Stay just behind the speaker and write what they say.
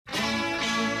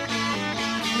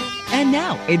And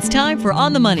now it's time for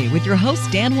On the Money with your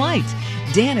host, Dan White.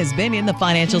 Dan has been in the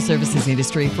financial services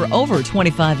industry for over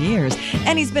 25 years,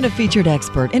 and he's been a featured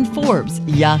expert in Forbes,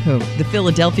 Yahoo, the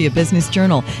Philadelphia Business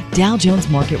Journal, Dow Jones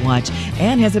Market Watch,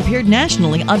 and has appeared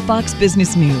nationally on Fox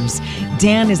Business News.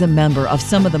 Dan is a member of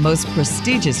some of the most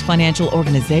prestigious financial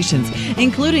organizations,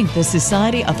 including the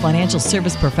Society of Financial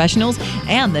Service Professionals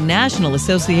and the National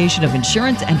Association of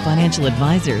Insurance and Financial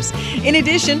Advisors. In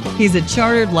addition, he's a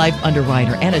chartered life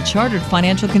underwriter and a chartered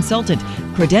financial consultant.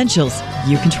 Credentials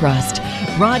you can trust.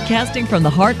 Broadcasting from the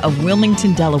heart of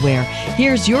Wilmington, Delaware,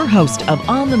 here's your host of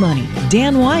On the Money,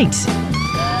 Dan White.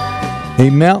 A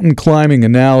mountain climbing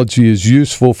analogy is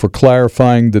useful for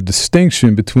clarifying the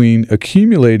distinction between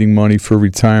accumulating money for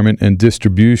retirement and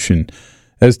distribution,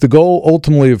 as the goal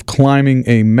ultimately of climbing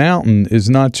a mountain is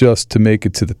not just to make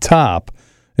it to the top,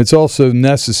 it's also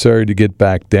necessary to get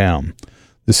back down.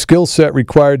 The skill set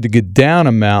required to get down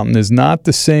a mountain is not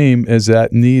the same as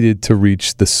that needed to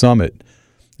reach the summit.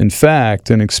 In fact,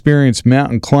 an experienced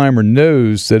mountain climber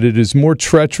knows that it is more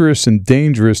treacherous and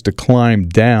dangerous to climb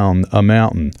down a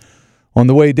mountain. On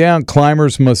the way down,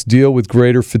 climbers must deal with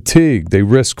greater fatigue. They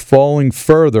risk falling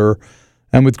further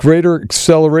and with greater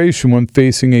acceleration when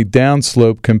facing a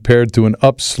downslope compared to an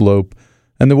upslope,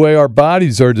 and the way our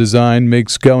bodies are designed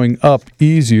makes going up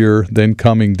easier than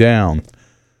coming down.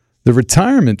 The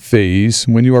retirement phase,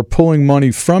 when you are pulling money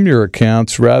from your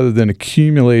accounts rather than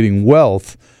accumulating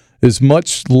wealth, is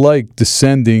much like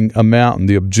descending a mountain.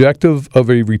 The objective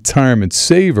of a retirement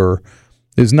saver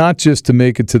is not just to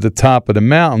make it to the top of the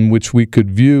mountain, which we could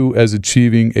view as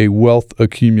achieving a wealth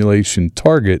accumulation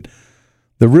target.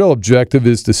 The real objective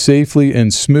is to safely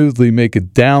and smoothly make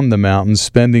it down the mountain,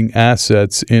 spending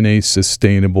assets in a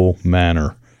sustainable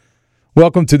manner.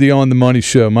 Welcome to the On the Money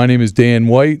Show. My name is Dan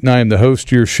White, and I am the host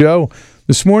of your show.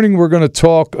 This morning, we're going to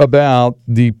talk about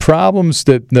the problems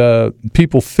that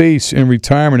people face in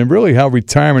retirement and really how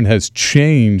retirement has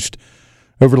changed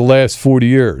over the last 40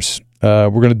 years. We're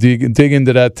going to dig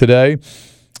into that today.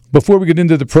 Before we get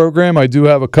into the program, I do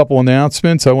have a couple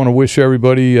announcements. I want to wish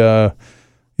everybody,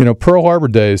 Pearl Harbor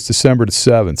Day is December the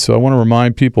 7th. So I want to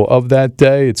remind people of that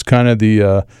day. It's kind of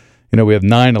the, we have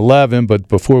 9/11, but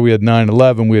before we had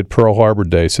 9/11, we had Pearl Harbor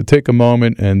Day. So take a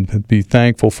moment and be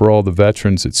thankful for all the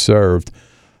veterans that served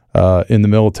in the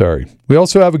military. We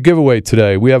also have a giveaway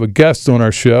today. We have a guest on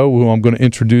our show who I'm going to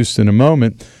introduce in a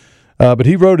moment. But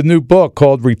he wrote a new book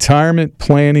called Retirement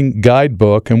Planning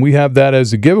Guidebook, and we have that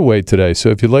as a giveaway today. So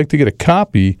if you'd like to get a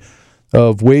copy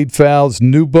of Wade Pfau's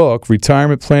new book,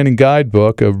 Retirement Planning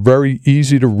Guidebook, a very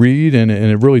easy to read, and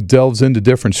it really delves into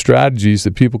different strategies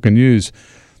that people can use,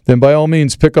 then by all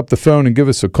means pick up the phone and give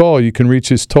us a call. You can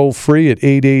reach us toll-free at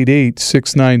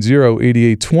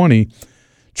 888-690-8820,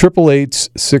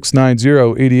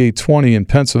 888-690-8820. In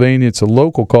Pennsylvania, it's a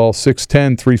local call,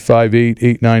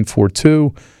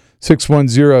 610-358-8942.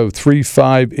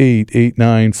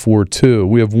 610-358-8942.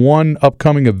 We have one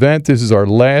upcoming event. This is our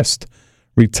last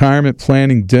retirement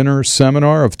planning dinner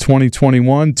seminar of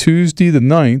 2021, Tuesday the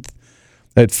 9th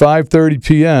at 5:30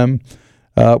 p.m.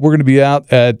 We're going to be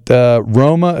out at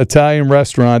Roma Italian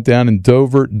Restaurant down in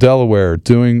Dover, Delaware,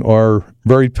 doing our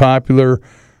very popular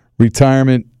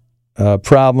retirement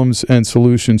problems and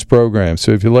solutions program.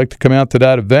 So if you'd like to come out to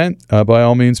that event, by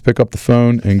all means, pick up the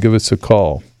phone and give us a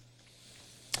call.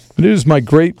 It is my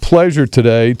great pleasure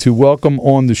today to welcome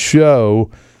on the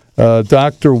show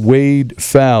Dr. Wade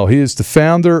Pfau. He is the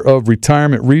founder of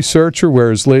Retirement Researcher, where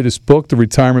his latest book, The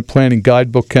Retirement Planning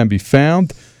Guidebook, can be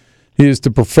found. He is the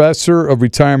professor of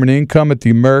retirement income at the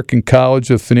American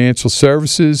College of Financial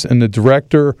Services and the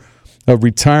director of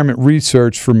retirement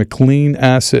research for McLean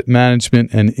Asset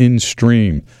Management and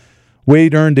InStream.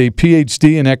 Wade earned a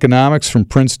Ph.D. in economics from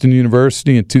Princeton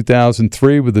University in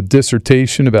 2003 with a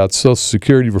dissertation about Social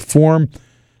Security reform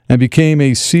and became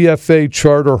a CFA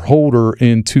charter holder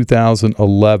in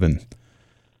 2011.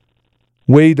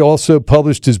 Wade also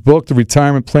published his book, The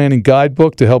Retirement Planning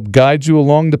Guidebook, to help guide you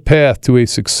along the path to a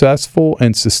successful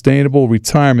and sustainable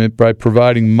retirement by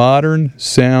providing modern,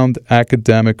 sound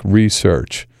academic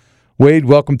research. Wade,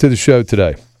 welcome to the show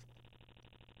today.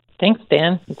 Thanks,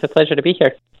 Dan. It's a pleasure to be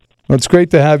here. Well, it's great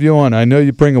to have you on. I know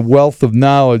you bring a wealth of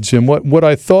knowledge, and what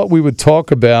I thought we would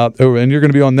talk about, and you're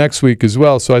going to be on next week as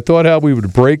well, so I thought how we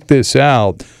would break this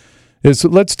out is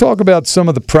let's talk about some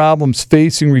of the problems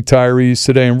facing retirees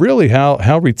today and really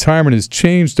how retirement has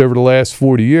changed over the last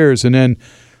 40 years. And then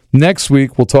next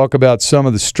week we'll talk about some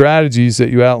of the strategies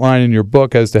that you outline in your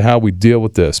book as to how we deal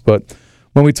with this. But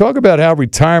when we talk about how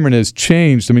retirement has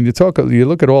changed, I mean, you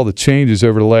look at all the changes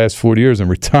over the last 40 years, and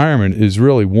retirement is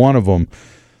really one of them.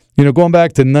 Going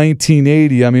back to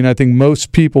 1980, I mean, I think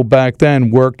most people back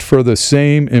then worked for the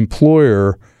same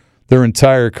employer their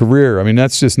entire career. I mean,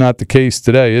 that's just not the case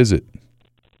today, is it?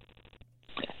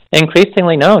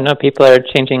 Increasingly, no. People are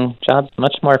changing jobs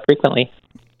much more frequently.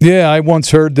 Yeah, I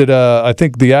once heard that I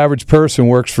think the average person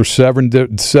works for seven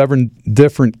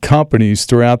different companies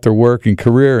throughout their working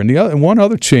career. And one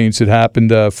other change that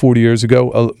happened 40 years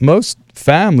ago, most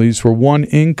families were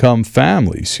one-income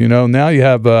families. Now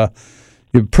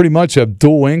you pretty much have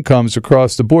dual incomes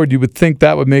across the board. You would think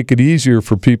that would make it easier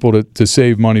for people to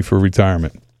save money for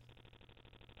retirement.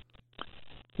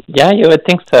 Yeah, you would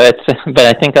think so. But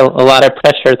I think a lot of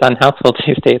pressures on households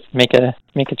these days make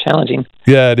it challenging.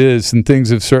 Yeah, it is, and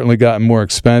things have certainly gotten more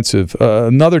expensive.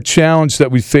 Another challenge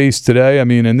that we face today, I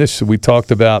mean, and this we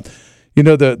talked about,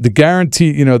 the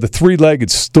guarantee, the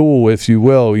three-legged stool, if you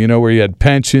will, where you had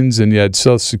pensions and you had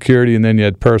Social Security and then you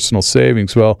had personal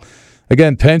savings. Well,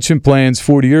 again, pension plans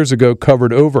 40 years ago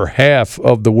covered over half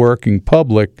of the working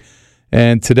public.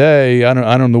 And today, I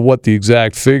don't know what the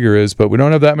exact figure is, but we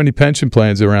don't have that many pension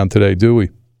plans around today, do we?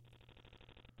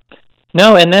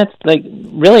 No, and that's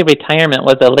really retirement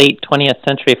was a late 20th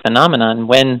century phenomenon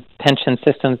when pension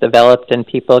systems developed and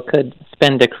people could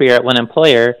spend a career at one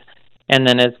employer. And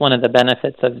then as one of the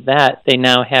benefits of that, they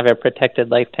now have a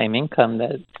protected lifetime income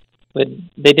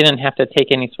they didn't have to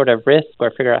take any sort of risk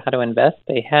or figure out how to invest.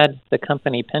 They had the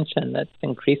company pension that's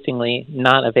increasingly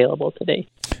not available today.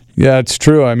 Yeah, it's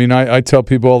true. I mean, I tell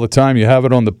people all the time, you have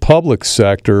it on the public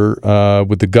sector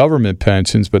with the government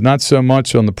pensions, but not so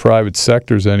much on the private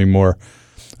sectors anymore.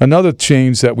 Another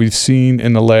change that we've seen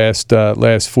in the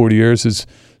last 40 years is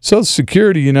Social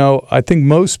Security. I think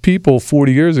most people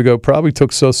 40 years ago probably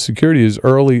took Social Security as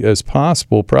early as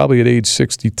possible, probably at age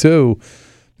 62.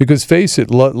 Because face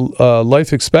it,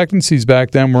 life expectancies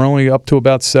back then were only up to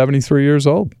about 73 years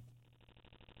old.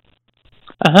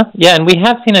 Yeah, and we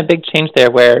have seen a big change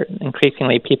there where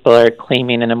increasingly people are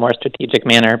claiming in a more strategic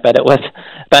manner, but it was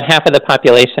about half of the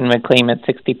population would claim at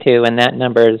 62, and that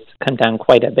number has come down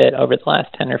quite a bit over the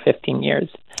last 10 or 15 years.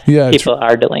 Yeah, people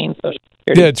are delaying Social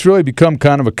Security. Yeah, it's really become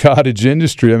kind of a cottage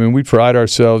industry. I mean, we pride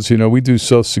ourselves, we do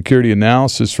Social Security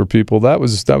analysis for people. That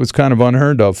was kind of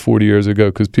unheard of 40 years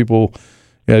ago because people,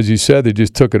 as you said, they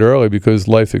just took it early because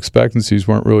life expectancies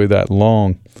weren't really that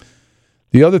long.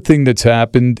 The other thing that's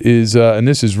happened is, and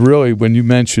this is really when you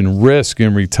mention risk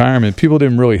in retirement, people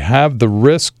didn't really have the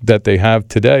risk that they have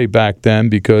today back then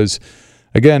because,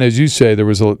 again, as you say, there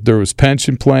was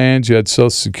pension plans, you had Social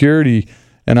Security,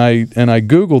 and I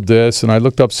Googled this and I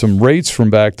looked up some rates from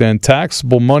back then.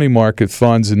 Taxable money market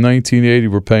funds in 1980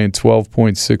 were paying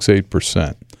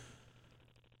 12.68%.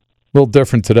 A little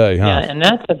different today, huh? Yeah, and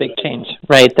that's a big change,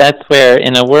 right? That's where,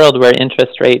 in a world where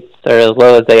interest rates are as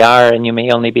low as they are, and you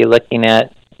may only be looking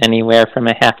at anywhere from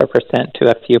 0.5% to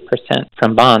a few percent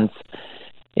from bonds,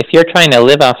 if you're trying to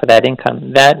live off of that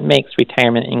income, that makes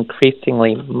retirement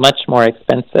increasingly much more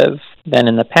expensive than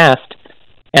in the past.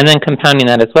 And then compounding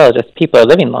that as well, just people are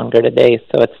living longer today,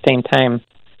 so at the same time,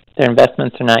 their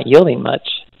investments are not yielding much.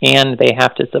 And they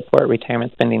have to support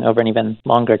retirement spending over an even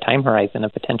longer time horizon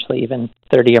of potentially even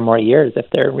 30 or more years if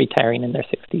they're retiring in their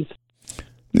 60s.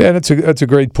 Yeah, that's a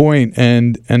great point,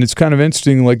 and it's kind of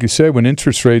interesting, like you said, when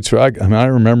interest rates. I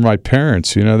remember my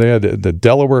parents. They had the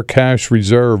Delaware Cash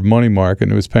Reserve money market,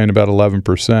 and it was paying about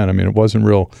 11%. I mean, it wasn't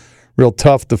real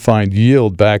tough to find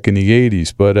yield back in the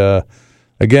 80s, but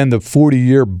again, the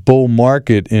 40-year bull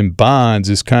market in bonds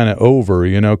is kind of over,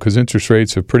 because interest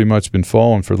rates have pretty much been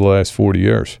falling for the last 40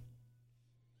 years.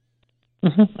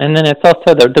 Mm-hmm. And then it's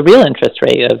also the real interest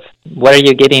rate of what are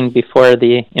you getting before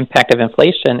the impact of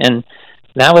inflation. And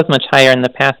that was much higher in the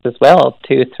past as well,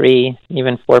 2, 3,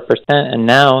 even 4%. And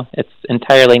now it's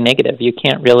entirely negative. You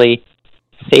can't really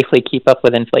safely keep up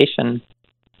with inflation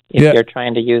if you're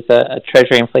trying to use a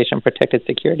Treasury inflation-protected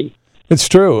security. It's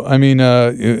true. I mean,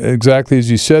 exactly as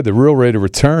you said, the real rate of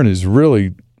return is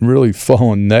really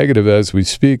falling negative as we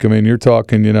speak. I mean, you're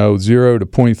talking, 0 to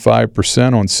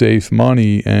 0.5% on safe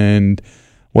money, and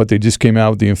what they just came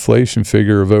out with the inflation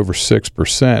figure of over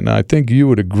 6%. And I think you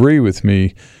would agree with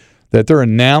me that they're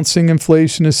announcing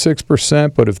inflation is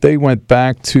 6%, but if they went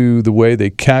back to the way they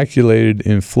calculated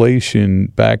inflation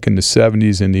back in the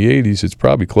 70s and the 80s, it's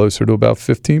probably closer to about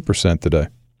 15% today.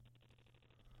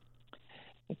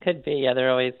 It could be. Yeah,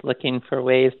 they're always looking for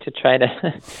ways to try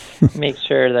to make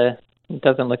sure that it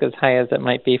doesn't look as high as it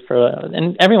might be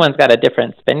and everyone's got a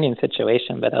different spending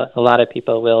situation, but a lot of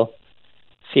people will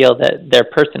feel that their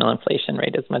personal inflation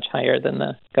rate is much higher than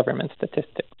the government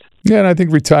statistics. Yeah, and I think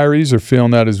retirees are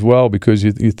feeling that as well, because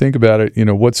you think about it,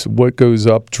 what goes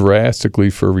up drastically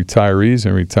for retirees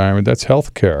in retirement, that's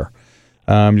health care.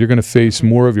 You're going to face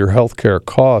more of your healthcare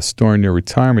costs during your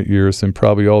retirement years than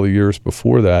probably all the years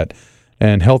before that.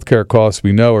 And healthcare costs,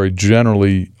 we know, are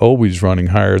generally always running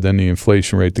higher than the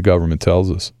inflation rate the government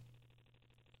tells us.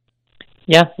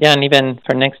 Yeah, and even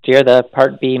for next year, the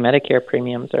Part B Medicare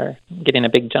premiums are getting a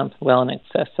big jump, well in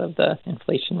excess of the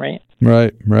inflation rate.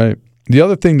 Right. The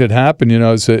other thing that happened,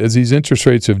 is as these interest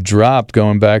rates have dropped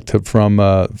going back to from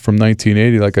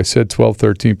 1980, like I said,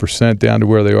 13% down to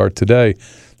where they are today,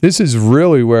 this is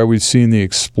really where we've seen the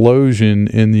explosion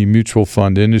in the mutual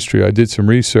fund industry. I did some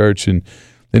research, and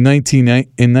in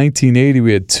 1980,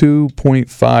 we had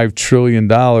 $2.5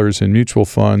 trillion in mutual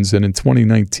funds, and in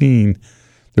 2019,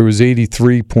 there was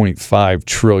 $83.5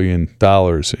 trillion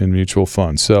in mutual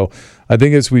funds. So I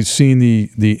think as we've seen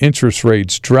the interest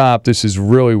rates drop, this is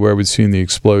really where we've seen the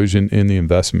explosion in the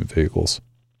investment vehicles.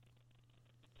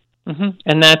 Mm-hmm.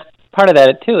 And that's part of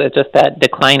that, too, is just that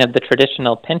decline of the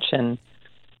traditional pension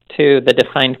to the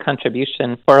defined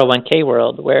contribution 401k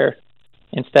world, where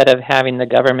instead of having the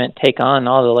government take on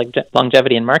all the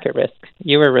longevity and market risk,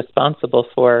 you were responsible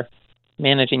for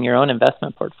managing your own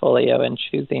investment portfolio and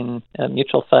choosing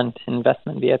mutual fund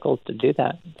investment vehicles to do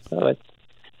that. So it's,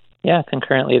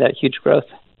 concurrently that huge growth.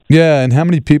 Yeah, and how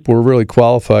many people are really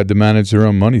qualified to manage their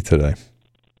own money today?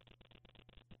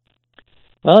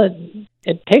 Well,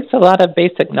 it takes a lot of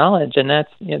basic knowledge, and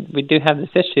that's we do have this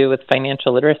issue with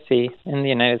financial literacy in the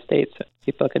United States.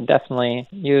 People could definitely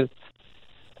use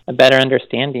a better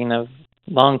understanding of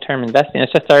long-term investing.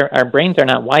 It's just our brains are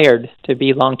not wired to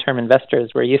be long-term investors.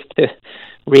 We're used to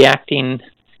reacting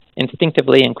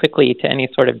instinctively and quickly to any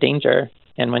sort of danger.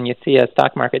 And when you see a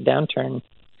stock market downturn,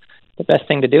 the best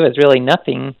thing to do is really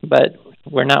nothing, but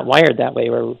we're not wired that way.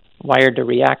 We're wired to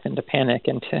react and to panic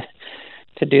and to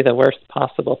do the worst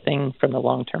possible thing from a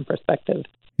long-term perspective.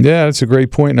 Yeah, that's a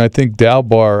great point, and I think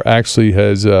Dalbar actually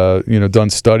has done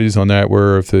studies on that,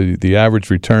 where if the average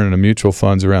return in a mutual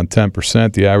fund is around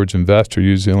 10%, the average investor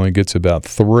usually only gets about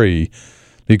 3%,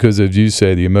 because, as you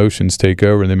say, the emotions take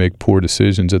over and they make poor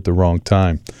decisions at the wrong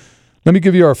time. Let me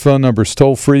give you our phone numbers.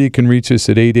 Toll free, you can reach us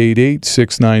at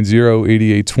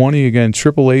 888-690-8820. Again,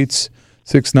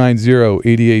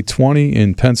 888-690-8820.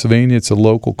 In Pennsylvania, it's a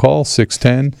local call,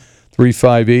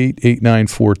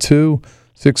 610-358-8942.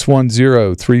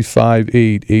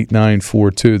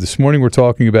 610-358-8942. This morning we're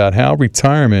talking about how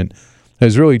retirement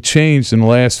has really changed in the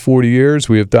last 40 years.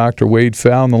 We have Dr. Wade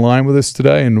Pfau on the line with us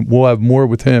today, and we'll have more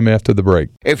with him after the break.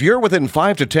 If you're within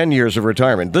 5 to 10 years of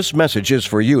retirement, this message is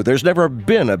for you. There's never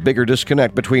been a bigger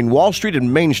disconnect between Wall Street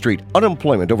and Main Street.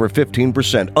 Unemployment over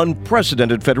 15%,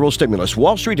 unprecedented federal stimulus.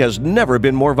 Wall Street has never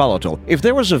been more volatile. If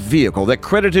there was a vehicle that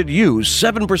credited you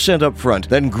 7% up front,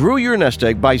 then grew your nest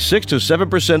egg by 6 to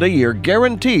 7% a year,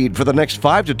 guaranteed for the next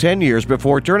 5 to 10 years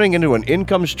before turning into an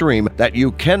income stream that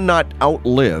you cannot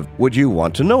outlive, would you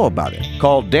want to know about it?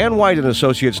 Call Dan White and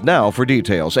Associates now for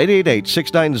details.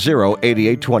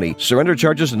 888-690-8820. Surrender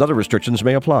charges and other restrictions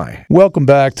may apply. Welcome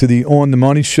back to the On the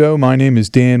Money Show. My name is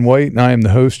Dan White, and I am the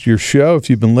host of your show. If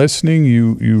you've been listening,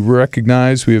 you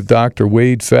recognize we have Dr.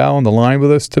 Wade Pfau on the line with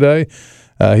us today.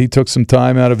 He took some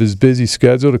time out of his busy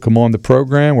schedule to come on the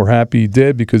program. We're happy he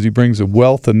did, because he brings a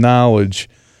wealth of knowledge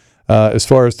as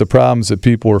far as the problems that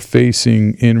people are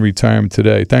facing in retirement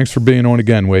today. Thanks for being on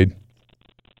again, Wade.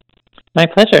 My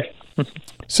pleasure.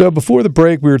 So before the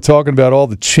break, we were talking about all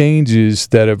the changes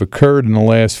that have occurred in the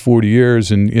last 40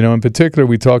 years. And, in particular,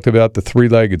 we talked about the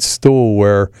three-legged stool,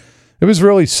 where it was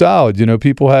really solid.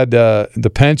 People had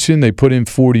the pension. They put in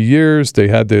 40 years. They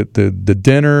had the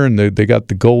dinner, and they got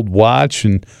the gold watch.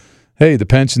 And, hey, the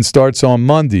pension starts on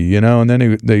Monday, and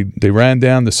then they ran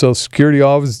down the Social Security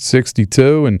office at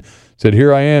 62 and said,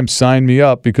 here I am, sign me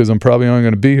up, because I'm probably only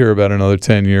going to be here about another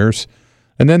 10 years.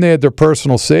 And then they had their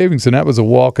personal savings, and that was a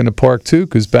walk in the park too,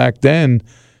 because back then,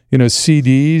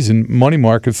 CDs and money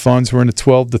market funds were in the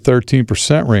 12 to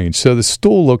 13% range. So the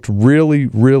stool looked really,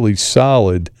 really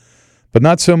solid, but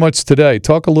not so much today.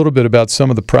 Talk a little bit about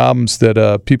some of the problems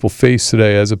that people face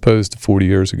today as opposed to 40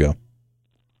 years ago.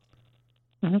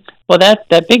 Mm-hmm. Well,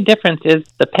 that big difference is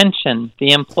the pension.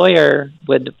 The employer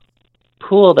would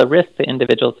pool the risk the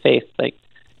individuals face. Like,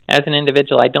 as an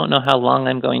individual, I don't know how long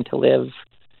I'm going to live.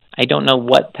 I don't know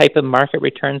what type of market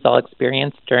returns I'll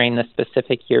experience during the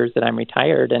specific years that I'm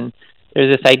retired. And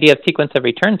there's this idea of sequence of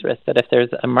returns risk, that if there's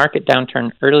a market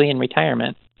downturn early in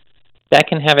retirement, that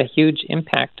can have a huge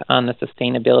impact on the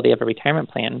sustainability of a retirement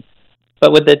plan.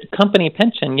 But with the company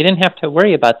pension, you didn't have to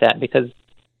worry about that, because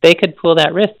they could pool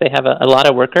that risk. They have a lot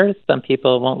of workers. Some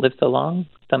people won't live so long.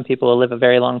 Some people will live a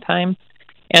very long time.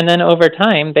 And then over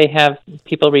time, they have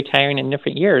people retiring in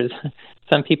different years.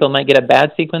 Some people might get a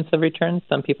bad sequence of returns.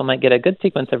 Some people might get a good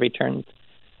sequence of returns.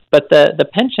 But the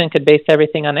pension could base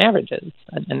everything on averages,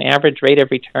 an average rate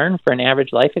of return for an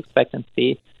average life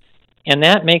expectancy. And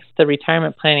that makes the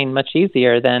retirement planning much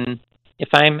easier than if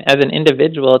I'm, as an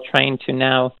individual, trying to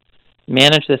now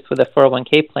manage this with a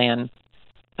 401k plan.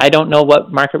 I don't know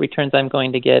what market returns I'm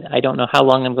going to get. I don't know how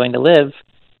long I'm going to live.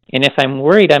 And if I'm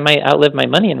worried I might outlive my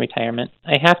money in retirement,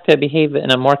 I have to behave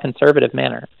in a more conservative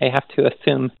manner. I have to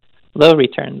assume low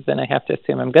returns, and I have to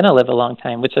assume I'm going to live a long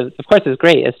time, which is, of course, is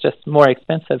great. It's just more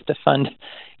expensive to fund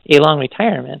a long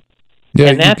retirement. Yeah,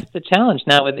 and that's the challenge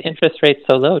now with interest rates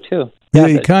so low, too. Yeah,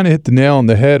 you kind of hit the nail on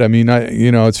the head. I mean,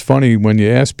 it's funny when you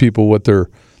ask people what their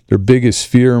biggest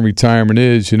fear in retirement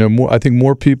is. I think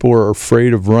more people are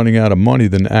afraid of running out of money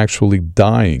than actually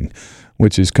dying,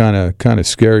 which is kind of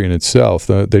scary in itself.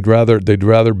 They'd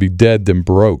rather be dead than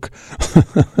broke,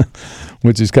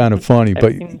 which is kind of funny.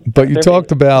 But you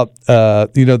talked about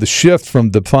the shift from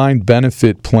defined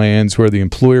benefit plans where the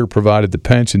employer provided the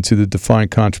pension to the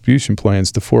defined contribution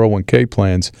plans, the 401k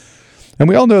plans. And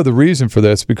we all know the reason for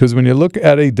this, because when you look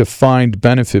at a defined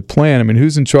benefit plan, I mean,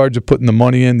 who's in charge of putting the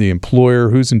money in? The employer.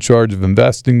 Who's in charge of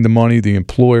investing the money? The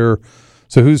employer.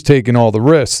 So who's taking all the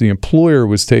risks? The employer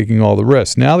was taking all the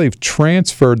risks. Now they've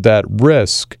transferred that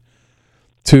risk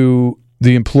to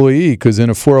the employee, because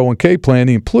in a 401k plan,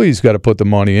 the employee's got to put the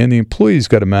money in. The employee's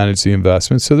got to manage the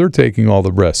investment, so they're taking all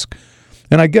the risk.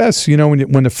 And I guess,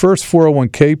 when the first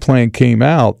 401k plan came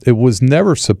out, it was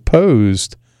never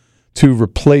supposed to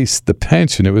replace the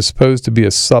pension. It was supposed to be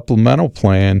a supplemental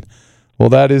plan. Well,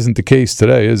 that isn't the case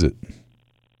today, is it?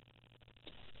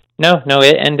 No,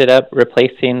 it ended up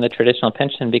replacing the traditional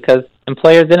pension because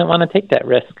employers didn't want to take that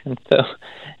risk. And so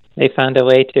they found a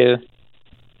way to,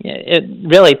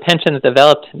 pensions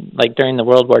developed like during the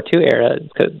World War II era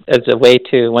as a way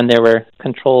to, when there were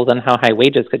controls on how high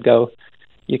wages could go,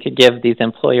 you could give these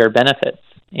employer benefits.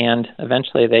 And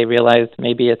eventually they realized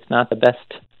maybe it's not the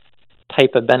best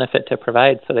type of benefit to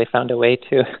provide, so they found a way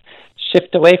to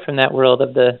shift away from that world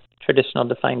of the traditional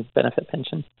defined benefit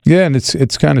pension. Yeah, and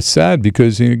it's kind of sad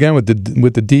because, again, with the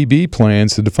DB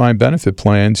plans, the defined benefit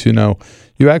plans,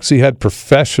 you actually had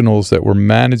professionals that were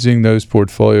managing those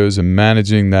portfolios and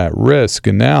managing that risk,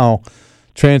 and now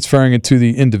transferring it to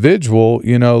the individual,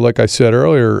 like I said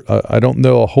earlier, I don't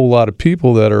know a whole lot of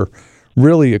people that are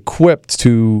really equipped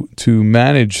to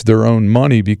manage their own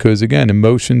money because, again,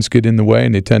 emotions get in the way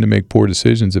and they tend to make poor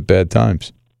decisions at bad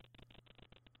times.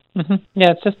 Mm-hmm.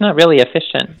 Yeah, it's just not really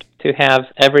efficient to have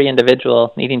every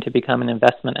individual needing to become an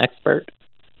investment expert.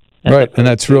 Right, and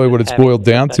that's really what it's boiled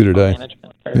down to today.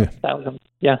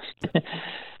 Yeah.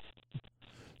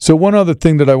 So one other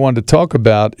thing that I wanted to talk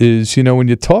about is, when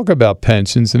you talk about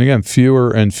pensions, and again,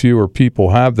 fewer and fewer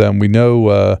people have them. We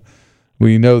know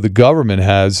the government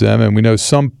has them, and we know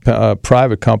some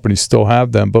private companies still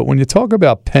have them. But when you talk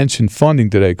about pension funding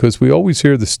today, because we always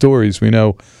hear the stories, we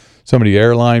know some of the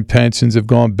airline pensions have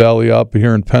gone belly up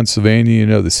here in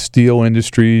Pennsylvania. The steel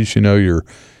industries, your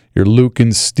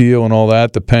Lucan Steel and all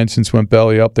that, the pensions went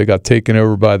belly up. They got taken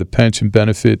over by the Pension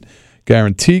Benefit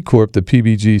Guarantee Corp, the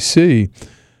PBGC.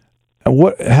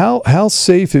 How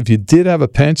safe, if you did have a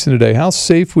pension today, how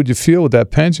safe would you feel with that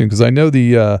pension? Because I know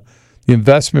the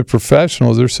investment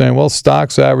professionals are saying, well,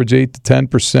 stocks average 8 to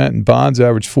 10% and bonds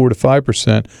average 4 to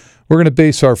 5%. We're going to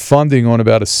base our funding on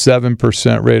about a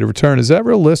 7% rate of return. Is that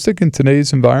realistic in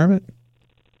today's environment?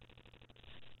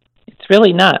 It's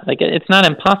really not. It's not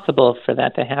impossible for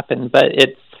that to happen, but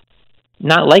it's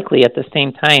not likely at the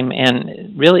same time.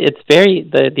 And really, it's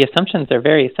the assumptions are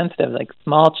very sensitive.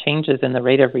 Small changes in the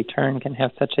rate of return can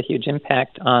have such a huge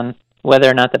impact on whether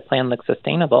or not the plan looks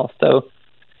sustainable. So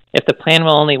if the plan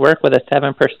will only work with a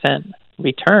 7%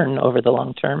 return over the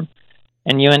long term,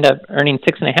 and you end up earning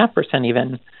 6.5%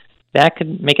 even, that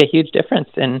could make a huge difference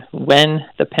in when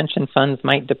the pension funds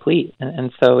might deplete.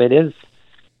 And so it is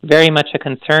very much a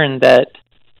concern that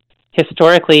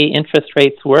historically interest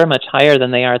rates were much higher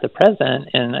than they are at the present,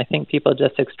 and I think people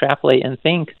just extrapolate and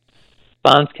think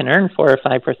bonds can earn 4 or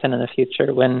 5% in the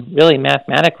future, when really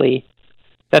mathematically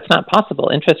that's not possible.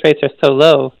 Interest rates are so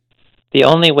low. The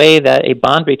only way that a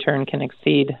bond return can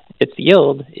exceed its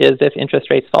yield is if interest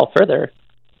rates fall further.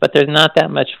 But there's not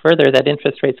that much further that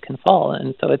interest rates can fall.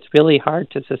 And so it's really hard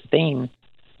to sustain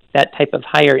that type of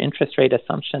higher interest rate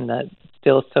assumption that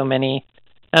still so many,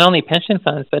 not only pension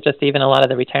funds, but just even a lot of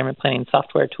the retirement planning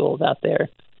software tools out there,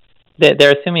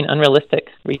 they're assuming unrealistic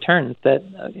returns that,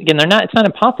 again, it's not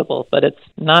impossible, but it's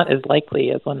not as likely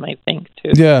as one might think to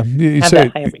have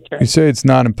that higher return. You say it's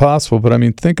not impossible, but I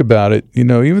mean, think about it.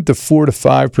 Even the 4 to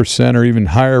 5% or even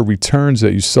higher returns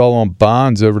that you saw on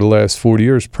bonds over the last 40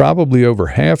 years, probably over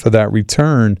half of that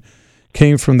return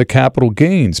came from the capital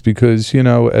gains because,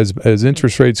 as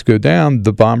interest rates go down,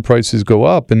 the bond prices go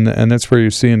up, and that's where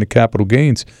you're seeing the capital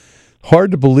gains.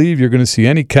 Hard to believe you're going to see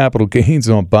any capital gains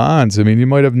on bonds. I mean, you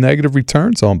might have negative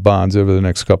returns on bonds over the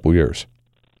next couple of years.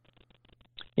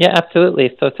 Yeah,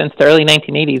 absolutely. So since the early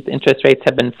 1980s, interest rates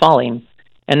have been falling,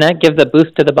 and that gives a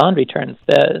boost to the bond returns.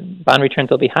 The bond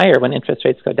returns will be higher when interest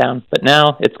rates go down. But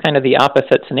now it's kind of the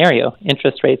opposite scenario.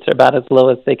 Interest rates are about as low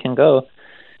as they can go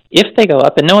if they go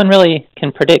up, and no one really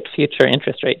can predict future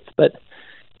interest rates. But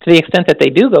to the extent that they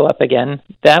do go up again,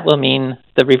 that will mean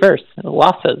the reverse,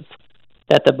 losses,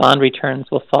 that the bond returns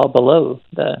will fall below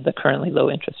the currently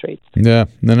low interest rates. Yeah,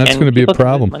 and that's going to be a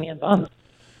problem. Money in bonds.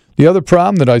 The other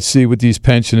problem that I see with these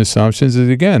pension assumptions is,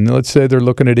 again, let's say they're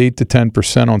looking at 8 to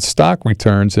 10% on stock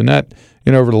returns, and that,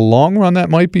 over the long run, that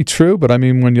might be true. But I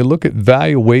mean, when you look at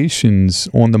valuations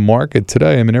on the market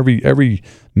today, I mean, every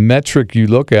metric you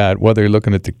look at, whether you're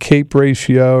looking at the CAPE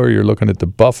ratio or you're looking at the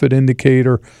Buffett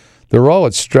indicator, they're all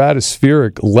at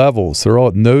stratospheric levels. They're all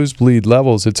at nosebleed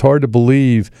levels. It's hard to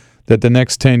believe that the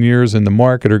next 10 years in the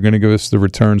market are going to give us the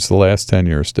returns the last 10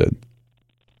 years did.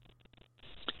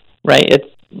 Right. It's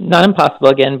not impossible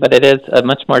again, but it is a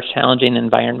much more challenging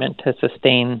environment to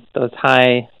sustain those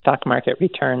high stock market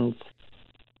returns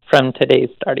from today's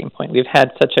starting point. We've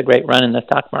had such a great run in the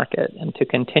stock market, and to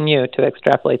continue to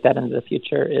extrapolate that into the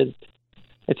future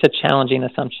it's a challenging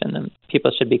assumption, and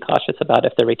people should be cautious about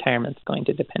if their retirement's going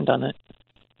to depend on it.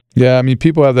 Yeah, I mean,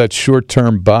 people have that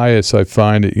short-term bias, I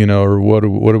find it, or what do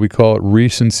we call it,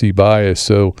 recency bias.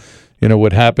 So,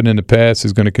 what happened in the past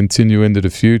is going to continue into the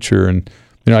future. And,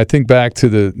 I think back to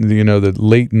the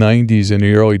late 90s and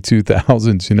the early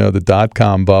 2000s, the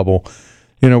dot-com bubble,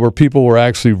 where people were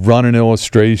actually running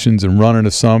illustrations and running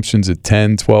assumptions at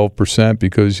 10, 12%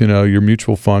 because, your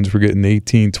mutual funds were getting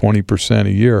 18, 20%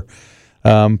 a year.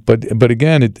 But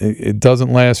again, it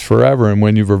doesn't last forever. And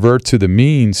when you revert to the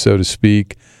mean, so to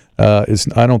speak, I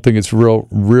don't think it's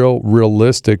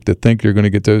realistic to think you're going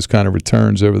to get those kind of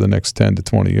returns over the next 10 to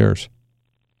 20 years.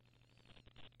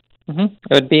 Mm-hmm.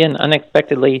 It would be an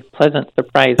unexpectedly pleasant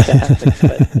surprise to happen,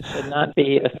 but it should not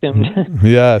be assumed.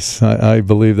 Yes, I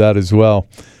believe that as well.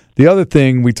 The other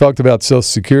thing, we talked about Social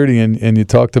Security, and you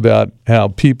talked about how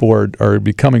people are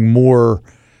becoming more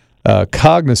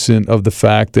cognizant of the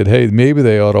fact that, hey, maybe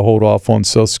they ought to hold off on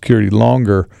Social Security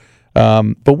longer.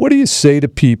 But what do you say to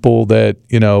people that,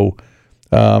 you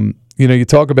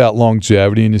talk about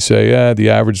longevity and you say, the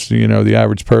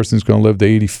average person is going to live to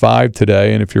 85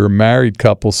 today. And if you're a married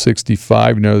couple,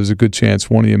 65, there's a good chance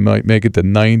one of you might make it to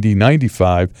 90,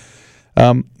 95.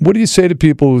 What do you say to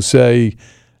people who say,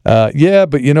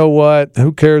 but you know what?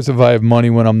 Who cares if I have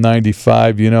money when I'm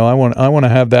 95? I want to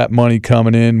have that money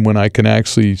coming in when I can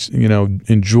actually,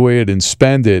 enjoy it and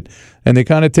spend it. And they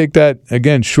kind of take that,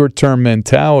 again, short-term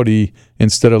mentality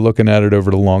instead of looking at it over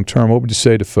the long term. What would you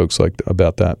say to folks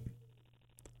about that?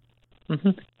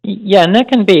 Mm-hmm. Yeah, and that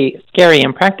can be scary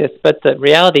in practice, but the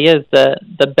reality is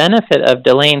the benefit of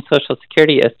delaying Social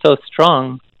Security is so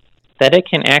strong that it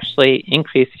can actually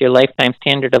increase your lifetime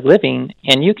standard of living,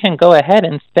 and you can go ahead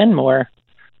and spend more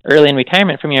early in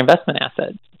retirement from your investment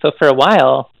assets. So for a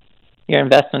while, your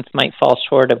investments might fall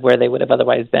short of where they would have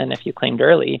otherwise been if you claimed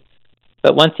early.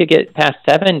 But once you get past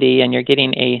 70 and you're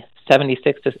getting a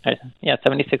 76 to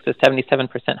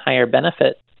 77% higher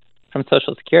benefit from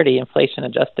Social Security, inflation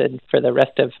adjusted for the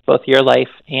rest of both your life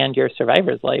and your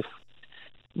survivor's life,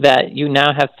 that you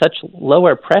now have such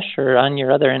lower pressure on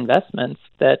your other investments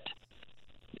that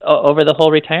over the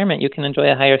whole retirement, you can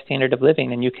enjoy a higher standard of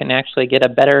living, and you can actually get a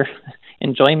better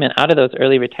enjoyment out of those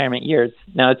early retirement years.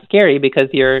 Now, it's scary because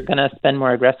you're going to spend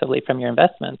more aggressively from your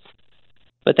investments,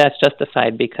 but that's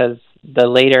justified because the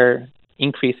later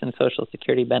increase in Social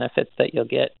Security benefits that you'll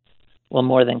get will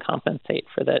more than compensate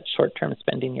for that short-term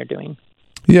spending you're doing.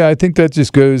 Yeah, I think that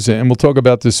just goes, and we'll talk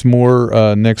about this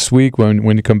more next week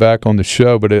when you come back on the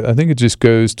show, but I think it just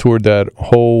goes toward that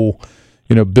whole,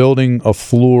 building a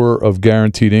floor of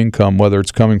guaranteed income, whether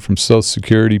it's coming from Social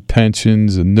Security,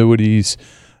 pensions, annuities,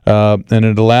 and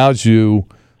it allows you,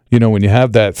 when you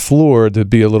have that floor, to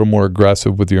be a little more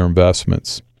aggressive with your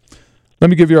investments. Let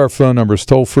me give you our phone numbers.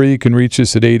 Toll free, you can reach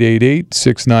us at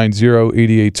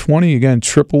 888-690-8820. Again,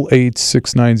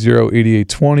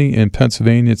 888-690-8820. In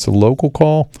Pennsylvania, it's a local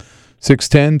call,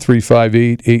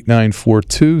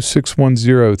 610-358-8942,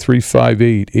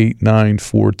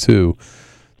 610-358-8942.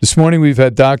 This morning, we've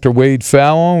had Dr. Wade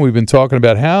Pfau on. We've been talking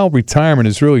about how retirement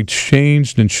has really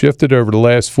changed and shifted over the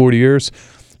last 40 years.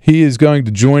 He is going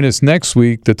to join us next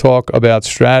week to talk about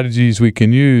strategies we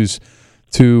can use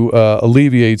to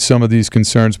alleviate some of these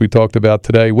concerns we talked about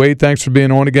today. Wade, thanks for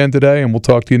being on again today, and we'll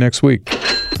talk to you next week.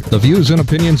 The views and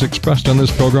opinions expressed on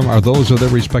this program are those of their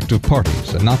respective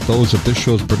parties and not those of this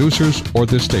show's producers or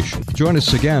this station. Join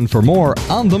us again for more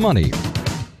On the Money